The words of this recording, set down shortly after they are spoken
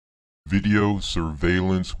Video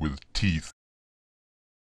surveillance with teeth.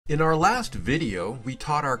 In our last video, we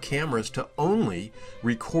taught our cameras to only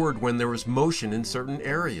record when there was motion in certain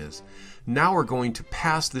areas. Now we're going to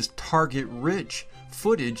pass this target-rich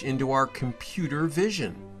footage into our computer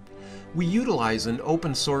vision. We utilize an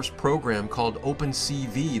open source program called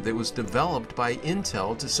OpenCV that was developed by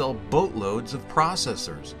Intel to sell boatloads of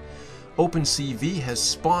processors. OpenCV has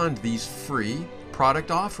spawned these free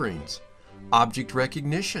product offerings. Object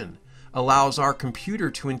recognition allows our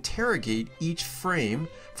computer to interrogate each frame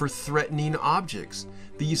for threatening objects.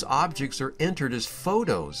 These objects are entered as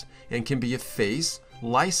photos and can be a face,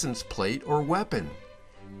 license plate, or weapon.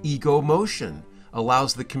 Ego motion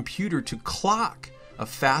allows the computer to clock a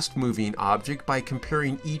fast-moving object by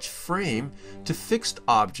comparing each frame to fixed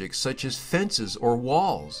objects such as fences or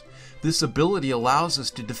walls. This ability allows us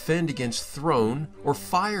to defend against thrown or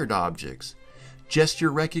fired objects.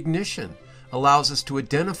 Gesture recognition allows us to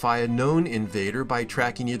identify a known invader by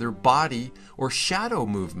tracking either body or shadow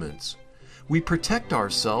movements. We protect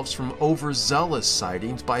ourselves from overzealous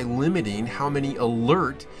sightings by limiting how many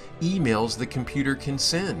alert emails the computer can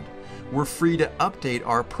send. We're free to update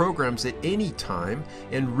our programs at any time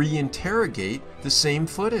and re-interrogate the same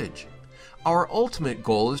footage. Our ultimate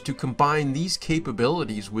goal is to combine these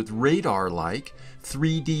capabilities with radarlike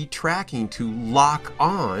 3D tracking to lock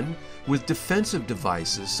on with defensive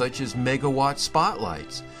devices such as megawatt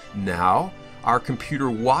spotlights. Now, our computer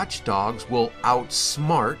watchdogs will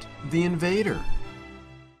outsmart the invader.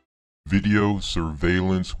 Video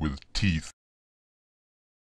surveillance with teeth.